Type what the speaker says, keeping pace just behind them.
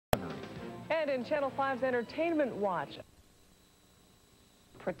And in Channel 5's Entertainment Watch,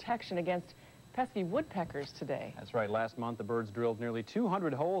 protection against pesky woodpeckers today. That's right. Last month, the birds drilled nearly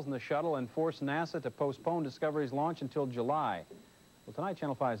 200 holes in the shuttle and forced NASA to postpone Discovery's launch until July. Well, tonight,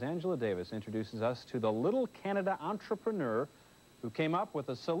 Channel 5's Angela Davis introduces us to the Little Canada entrepreneur who came up with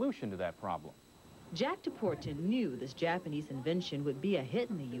a solution to that problem. Jack DePorton knew this Japanese invention would be a hit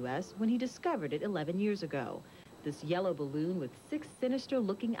in the U.S. when he discovered it 11 years ago. This yellow balloon with 6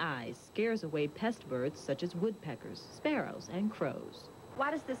 sinister-looking eyes scares away pest birds such as woodpeckers, sparrows, and crows.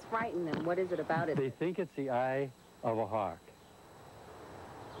 Why does this frighten them? What is it about it? They think it's the eye of a hawk,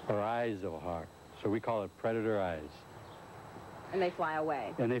 or eyes of a hawk. So we call it predator eyes. And they fly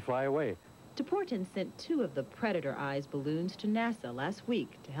away. And they fly away. DePorton sent 2 of the predator eyes balloons to NASA last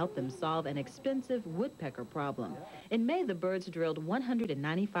week to help them solve an expensive woodpecker problem. In May, the birds drilled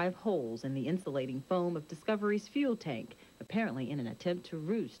 195 holes in the insulating foam of Discovery's fuel tank, apparently in an attempt to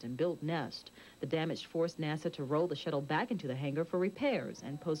roost and build nest. The damage forced NASA to roll the shuttle back into the hangar for repairs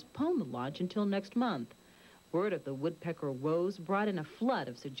and postpone the launch until next month. Word of the woodpecker woes brought in a flood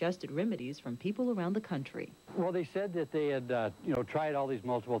of suggested remedies from people around the country. Well, they said that they had, tried all these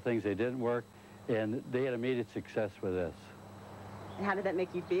multiple things. They didn't work, and they had immediate success with this. And how did that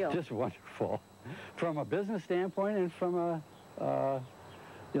make you feel? Just wonderful. From a business standpoint and from a,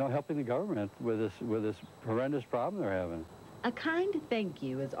 helping the government with this horrendous problem they're having. A kind thank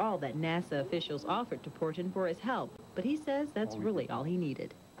you is all that NASA officials offered DePorton for his help, but he says that's really all he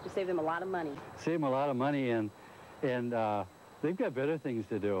needed. To save them a lot of money. Save them a lot of money, and they've got better things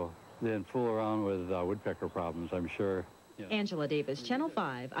to do than fool around with woodpecker problems, I'm sure. Yeah. Angela Davis, Channel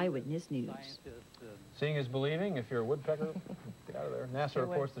 5 Eyewitness News. Seeing is believing. If you're a woodpecker, get out of there. NASA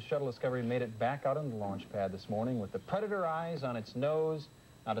reports the shuttle Discovery made it back out on the launch pad this morning with the predator eyes on its nose.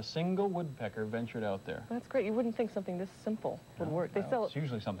 Not a single woodpecker ventured out there. That's great. You wouldn't think something this simple would work. They sell. It's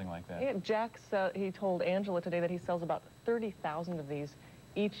usually something like that. Yeah, Jack, he told Angela today that he sells about 30,000 of these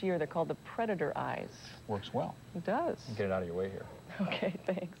each year. They're called the predator eyes. Works well. It does. Get it out of your way here. Okay,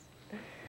 thanks.